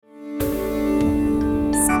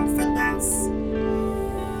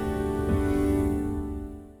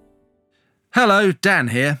Hello, Dan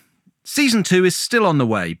here. Season 2 is still on the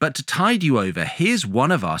way, but to tide you over, here's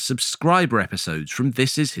one of our subscriber episodes from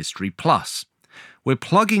This Is History Plus. We're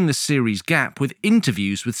plugging the series gap with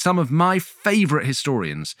interviews with some of my favourite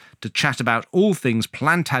historians to chat about all things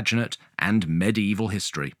Plantagenet and medieval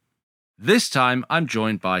history. This time, I'm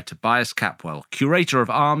joined by Tobias Capwell, curator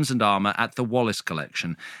of arms and armour at the Wallace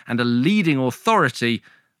Collection and a leading authority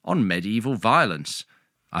on medieval violence.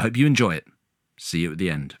 I hope you enjoy it. See you at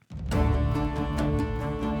the end.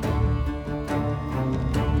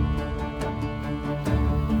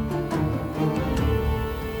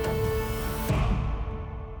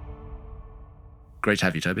 Great to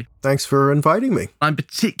have you, Toby. Thanks for inviting me. I'm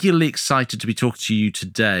particularly excited to be talking to you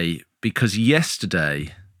today because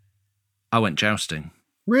yesterday I went jousting.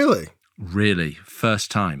 Really? Really.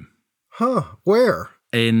 First time. Huh. Where?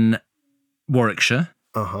 In Warwickshire.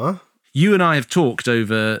 Uh-huh. You and I have talked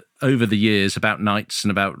over the years about knights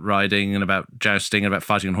and about riding and about jousting and about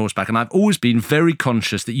fighting on horseback, and I've always been very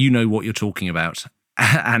conscious that you know what you're talking about.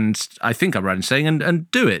 And I think I'm right in saying,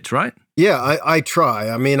 and do it, right? Yeah, I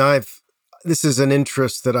try. I mean, this is an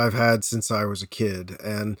interest that I've had since I was a kid.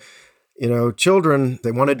 And, children,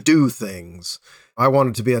 they want to do things. I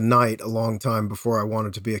wanted to be a knight a long time before I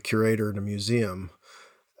wanted to be a curator in a museum.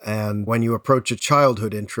 And when you approach a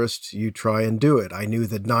childhood interest, you try and do it. I knew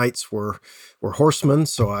that knights were horsemen,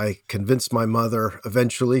 so I convinced my mother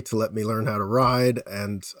eventually to let me learn how to ride.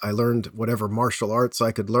 And I learned whatever martial arts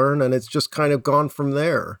I could learn, and it's just kind of gone from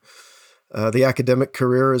there. The academic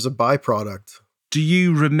career is a byproduct. Do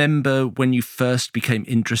you remember when you first became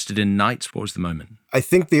interested in knights? What was the moment? I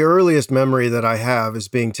think the earliest memory that I have is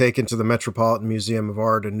being taken to the Metropolitan Museum of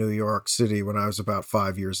Art in New York City when I was about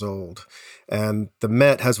 5 years old. And the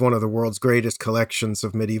Met has one of the world's greatest collections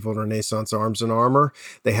of medieval and Renaissance arms and armor.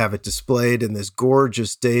 They have it displayed in this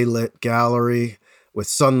gorgeous day-lit gallery with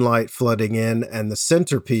sunlight flooding in, and the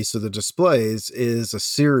centerpiece of the displays is a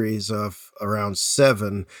series of around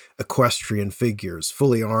 7 equestrian figures,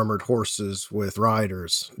 fully armored horses with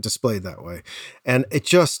riders displayed that way. And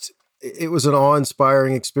it was an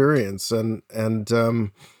awe-inspiring experience. And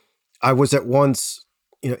I was at once,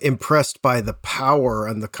 impressed by the power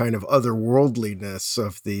and the kind of otherworldliness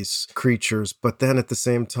of these creatures. But then at the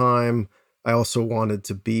same time, I also wanted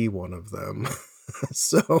to be one of them.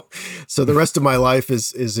 So the rest of my life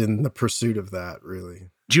is in the pursuit of that, really.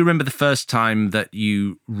 Do you remember the first time that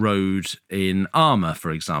you rode in armour,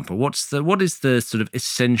 for example? What is the sort of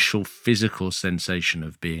essential physical sensation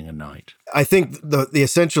of being a knight? I think the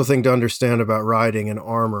essential thing to understand about riding in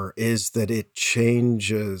armour is that it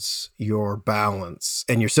changes your balance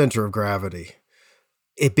and your center of gravity.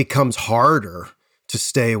 It becomes harder to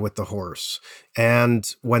stay with the horse.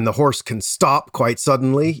 And when the horse can stop quite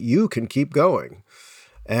suddenly, you can keep going.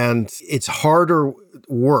 And it's harder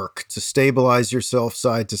work to stabilize yourself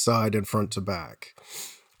side to side and front to back.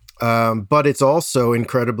 But it's also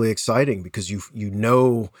incredibly exciting because you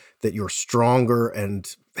know that you're stronger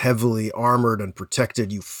and heavily armored and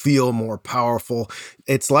protected. You feel more powerful.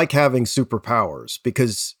 It's like having superpowers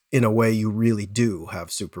because in a way you really do have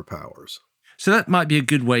superpowers. So that might be a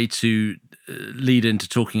good way to lead into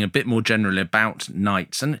talking a bit more generally about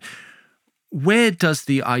knights. And where does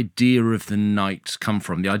the idea of the knight come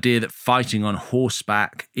from? The idea that fighting on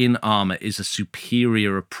horseback in armour is a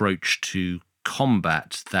superior approach to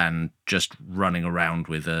combat than just running around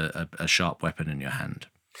with a sharp weapon in your hand?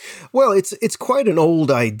 Well, it's quite an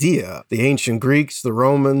old idea. The ancient Greeks, the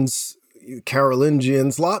Romans,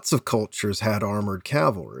 Carolingians, lots of cultures had armored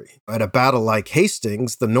cavalry. At a battle like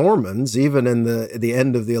Hastings, the Normans, even in the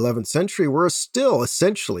end of the 11th century, were still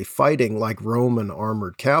essentially fighting like Roman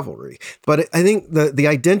armored cavalry. But I think the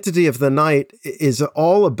identity of the knight is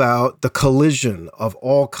all about the collision of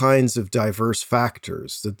all kinds of diverse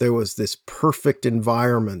factors, that there was this perfect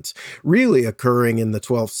environment really occurring in the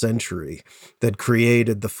 12th century that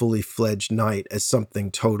created the fully fledged knight as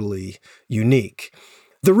something totally unique.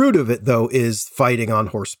 The root of it, though, is fighting on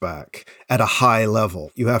horseback at a high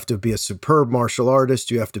level. You have to be a superb martial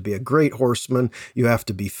artist. You have to be a great horseman. You have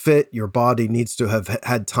to be fit. Your body needs to have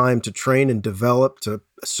had time to train and develop to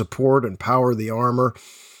support and power the armor.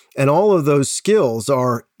 And all of those skills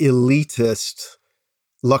are elitist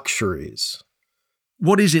luxuries.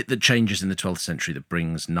 What is it that changes in the 12th century that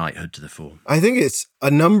brings knighthood to the fore? I think it's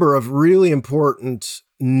a number of really important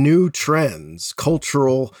new trends,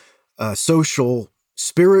 cultural, social,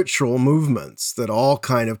 spiritual movements that all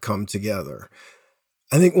kind of come together.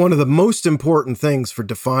 I think one of the most important things for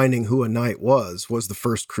defining who a knight was the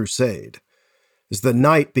First Crusade. Is the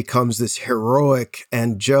knight becomes this heroic,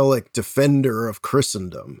 angelic defender of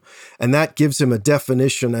Christendom. And that gives him a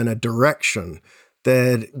definition and a direction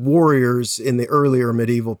that warriors in the earlier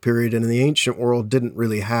medieval period and in the ancient world didn't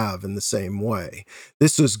really have in the same way.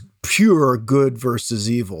 This was pure good versus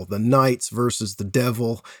evil, the knights versus the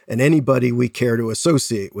devil, and anybody we care to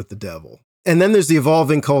associate with the devil. And then there's the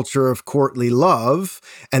evolving culture of courtly love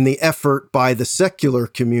and the effort by the secular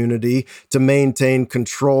community to maintain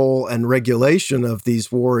control and regulation of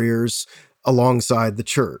these warriors alongside the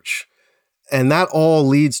church. And that all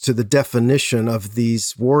leads to the definition of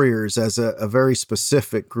these warriors as a very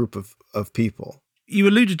specific group of people. You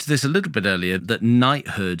alluded to this a little bit earlier, that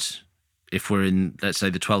knighthood, if we're in, let's say,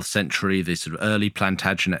 the 12th century, the sort of early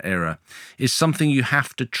Plantagenet era, is something you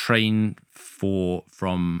have to train for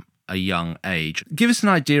from a young age. Give us an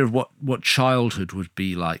idea of what childhood would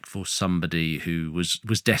be like for somebody who was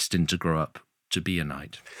destined to grow up to be a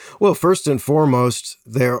knight. Well, first and foremost,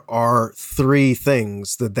 there are 3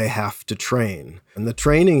 things that they have to train. And the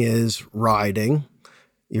training is riding,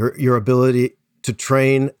 your ability to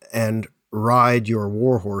train and ride your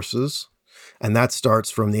war horses. And that starts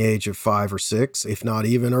from the age of 5 or 6, if not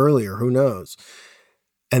even earlier, who knows?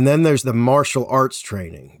 And then there's the martial arts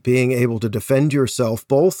training, being able to defend yourself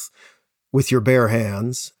both with your bare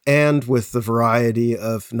hands and with the variety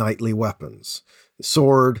of knightly weapons, the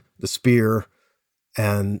sword, the spear,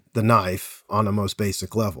 and the knife on a most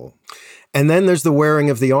basic level. And then there's the wearing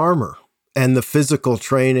of the armor and the physical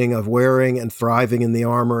training of wearing and thriving in the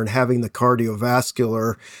armor and having the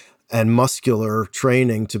cardiovascular and muscular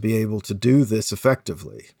training to be able to do this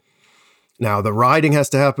effectively. Now, the riding has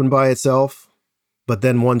to happen by itself, but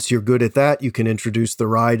then once you're good at that, you can introduce the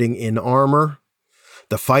riding in armor.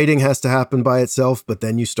 The fighting has to happen by itself, but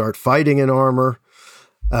then you start fighting in armor.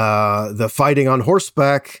 The fighting on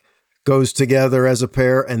horseback goes together as a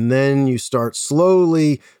pair, and then you start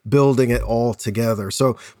slowly building it all together.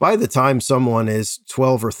 So by the time someone is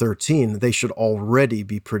 12 or 13, they should already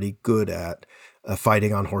be pretty good at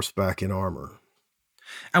fighting on horseback in armor.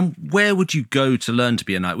 And where would you go to learn to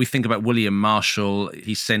be a knight? We think about William Marshall.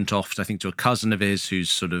 He's sent off, I think, to a cousin of his who's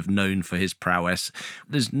sort of known for his prowess.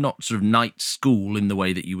 There's not sort of knight school in the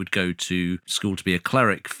way that you would go to school to be a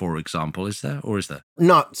cleric, for example, is there? Or is there?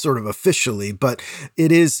 Not sort of officially, but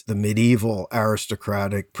it is the medieval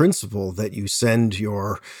aristocratic principle that you send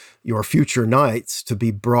your future knights to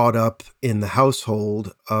be brought up in the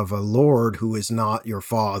household of a lord who is not your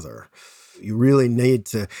father. You really need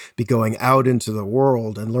to be going out into the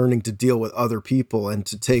world and learning to deal with other people and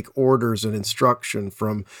to take orders and instruction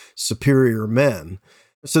from superior men.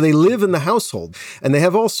 So they live in the household, and they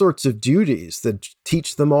have all sorts of duties that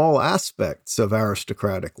teach them all aspects of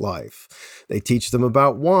aristocratic life. They teach them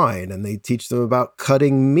about wine, and they teach them about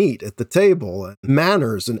cutting meat at the table, and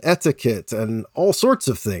manners and etiquette, and all sorts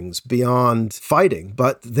of things beyond fighting.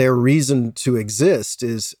 But their reason to exist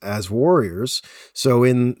is as warriors. So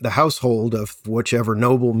in the household of whichever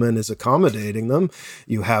nobleman is accommodating them,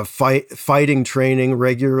 you have fighting training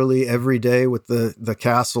regularly every day with the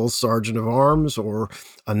castle's sergeant of arms, or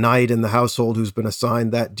a knight in the household who's been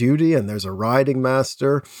assigned that duty, and there's a riding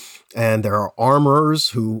master, and there are armorers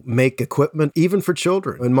who make equipment, even for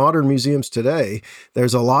children. In modern museums today,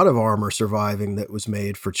 there's a lot of armor surviving that was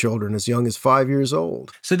made for children as young as 5 years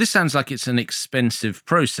old. So this sounds like it's an expensive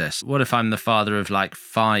process. What if I'm the father of like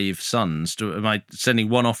 5 sons? Am I sending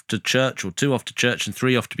 1 off to church, or 2 off to church and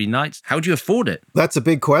 3 off to be knights? How do you afford it? That's a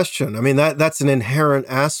big question. I mean, that's an inherent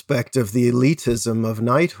aspect of the elitism of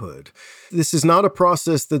knighthood. This is not a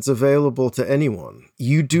process that's available to anyone.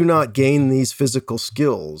 You do not gain these physical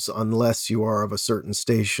skills unless you are of a certain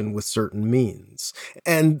station with certain means.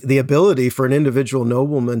 And the ability for an individual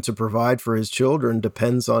nobleman to provide for his children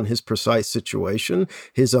depends on his precise situation,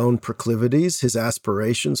 his own proclivities, his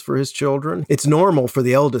aspirations for his children. It's normal for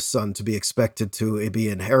the eldest son to be expected to be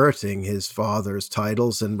inheriting his father's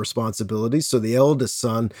titles and responsibilities. So the eldest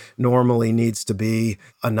son normally needs to be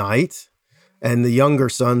a knight. And the younger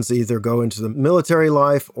sons either go into the military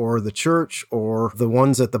life or the church, or the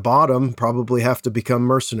ones at the bottom probably have to become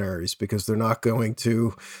mercenaries because they're not going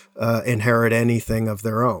to inherit anything of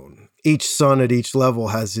their own. Each son at each level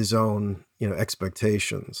has his own,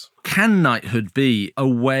 expectations. Can knighthood be a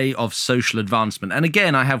way of social advancement? And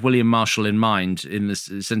again, I have William Marshall in mind in this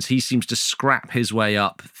sense. He seems to scrap his way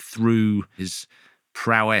up through his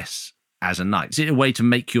prowess as a knight. Is it a way to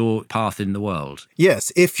make your path in the world?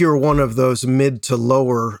 Yes, if you're one of those mid to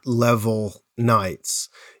lower level knights,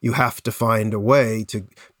 you have to find a way to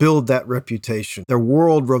build that reputation. Their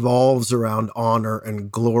world revolves around honor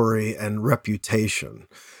and glory and reputation.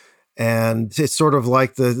 And it's sort of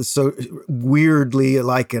like so weirdly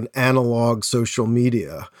like an analog social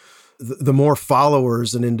media. The more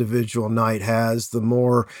followers an individual knight has, the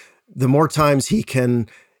more times he can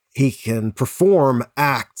he can perform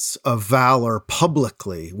acts of valor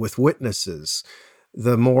publicly with witnesses,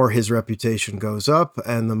 the more his reputation goes up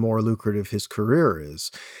and the more lucrative his career is.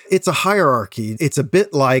 It's a hierarchy. It's a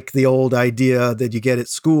bit like the old idea that you get at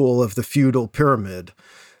school of the feudal pyramid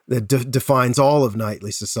that defines all of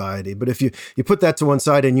knightly society. But if you put that to one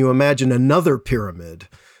side and you imagine another pyramid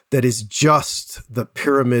that is just the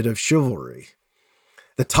pyramid of chivalry,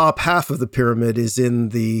 the top half of the pyramid is in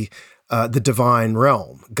the divine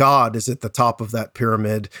realm. God is at the top of that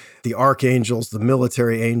pyramid. The archangels, the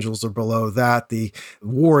military angels are below that. The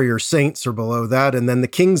warrior saints are below that. And then the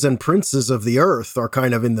kings and princes of the earth are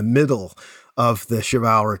kind of in the middle of the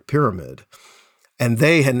chivalric pyramid. And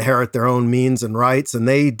they inherit their own means and rights, and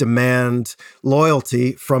they demand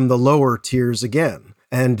loyalty from the lower tiers again.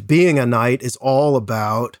 And being a knight is all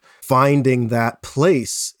about finding that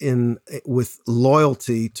place with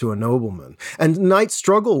loyalty to a nobleman. And knights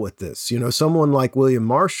struggle with this. Someone like William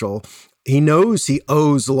Marshall, he knows he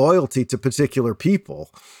owes loyalty to particular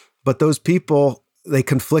people, but those people, they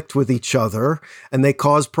conflict with each other and they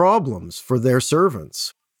cause problems for their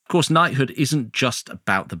servants. Of course, knighthood isn't just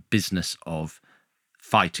about the business of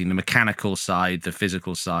fighting, the mechanical side, the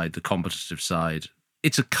physical side, the competitive side.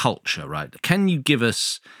 It's a culture, right? Can you give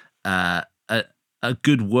us a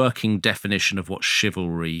good working definition of what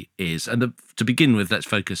chivalry is? And to begin with, let's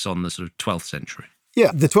focus on the sort of 12th century.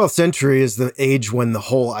 Yeah, the 12th century is the age when the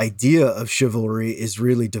whole idea of chivalry is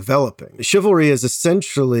really developing. Chivalry is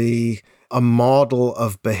essentially a model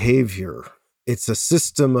of behavior. It's a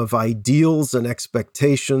system of ideals and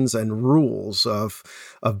expectations and rules of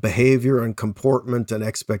behavior and comportment and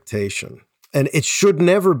expectation. And it should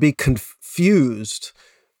never be confused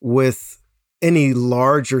with any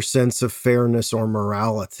larger sense of fairness or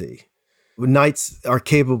morality. Knights are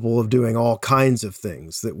capable of doing all kinds of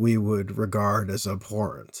things that we would regard as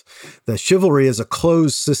abhorrent. The chivalry is a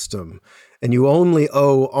closed system, and you only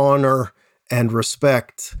owe honor and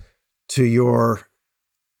respect to your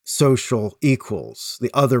social equals,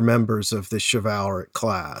 the other members of the chivalric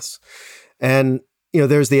class. And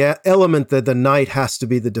there's the element that the knight has to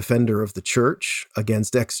be the defender of the church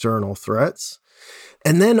against external threats.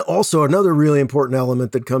 And then also another really important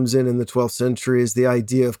element that comes in the 12th century is the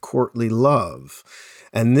idea of courtly love.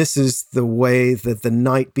 And this is the way that the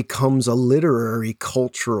knight becomes a literary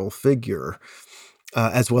cultural figure,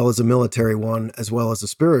 as well as a military one, as well as a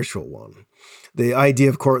spiritual one. The idea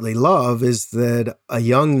of courtly love is that a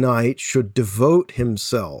young knight should devote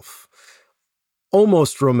himself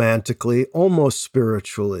almost romantically, almost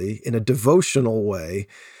spiritually, in a devotional way,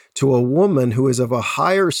 to a woman who is of a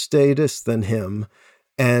higher status than him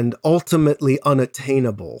and ultimately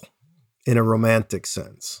unattainable in a romantic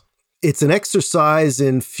sense. It's an exercise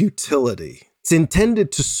in futility. It's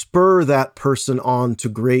intended to spur that person on to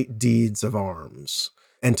great deeds of arms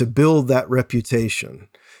and to build that reputation.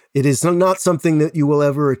 It is not something that you will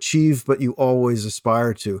ever achieve, but you always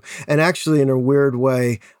aspire to. And actually, in a weird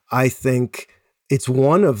way, I think it's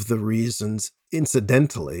one of the reasons,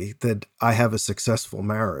 incidentally, that I have a successful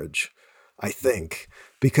marriage, I think.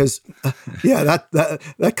 Because,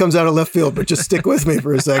 that comes out of left field, but just stick with me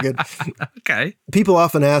for a second. Okay. People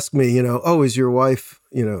often ask me, is your wife,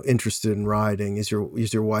 interested in riding? Is your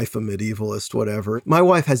wife a medievalist, whatever? My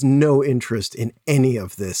wife has no interest in any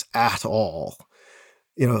of this at all.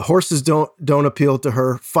 Horses don't appeal to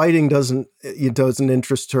her. Fighting doesn't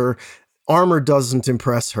interest her. Armor doesn't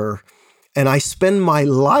impress her. And I spend my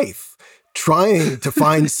life trying to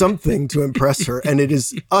find something to impress her, and it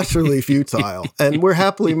is utterly futile. And we're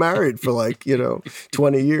happily married for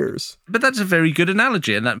 20 years. But that's a very good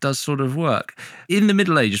analogy, and that does sort of work. In the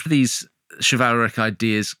Middle Ages, these chivalric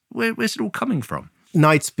ideas, where's it all coming from?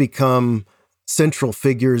 Knights become central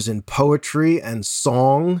figures in poetry and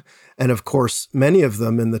song. And of course, many of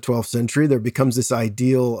them in the 12th century, there becomes this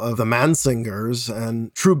ideal of the mansingers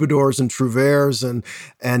and troubadours and trouvères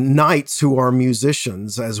and knights who are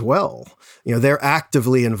musicians as well. They're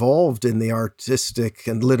actively involved in the artistic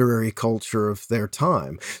and literary culture of their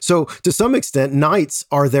time. So to some extent, knights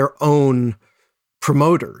are their own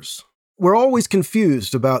promoters. We're always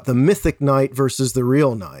confused about the mythic knight versus the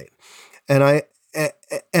real knight. And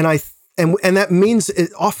that means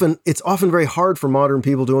it's often very hard for modern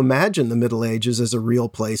people to imagine the Middle Ages as a real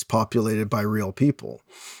place populated by real people.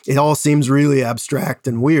 It all seems really abstract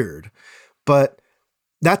and weird. But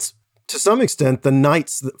that's, to some extent, the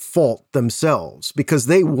knights' fault themselves, because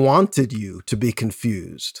they wanted you to be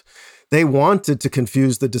confused. They wanted to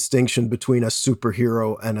confuse the distinction between a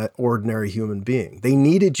superhero and an ordinary human being. They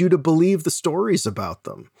needed you to believe the stories about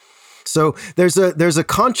them. So there's a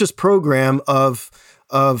conscious program of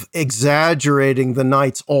of exaggerating the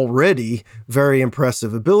knight's already very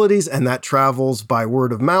impressive abilities, and that travels by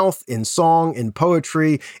word of mouth, in song, in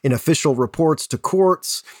poetry, in official reports to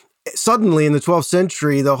courts. Suddenly, in the 12th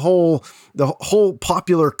century, the whole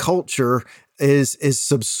popular culture is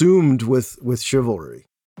subsumed with chivalry.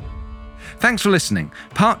 Thanks for listening.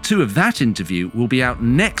 Part 2 of that interview will be out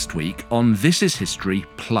next week on This Is History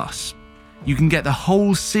Plus. You can get the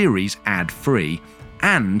whole series ad-free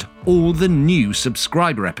and all the new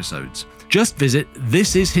subscriber episodes. Just visit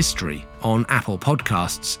This Is History on Apple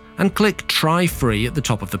Podcasts and click Try Free at the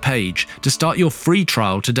top of the page to start your free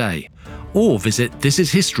trial today. Or visit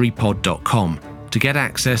thisishistorypod.com to get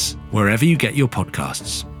access wherever you get your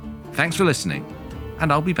podcasts. Thanks for listening,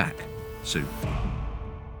 and I'll be back soon.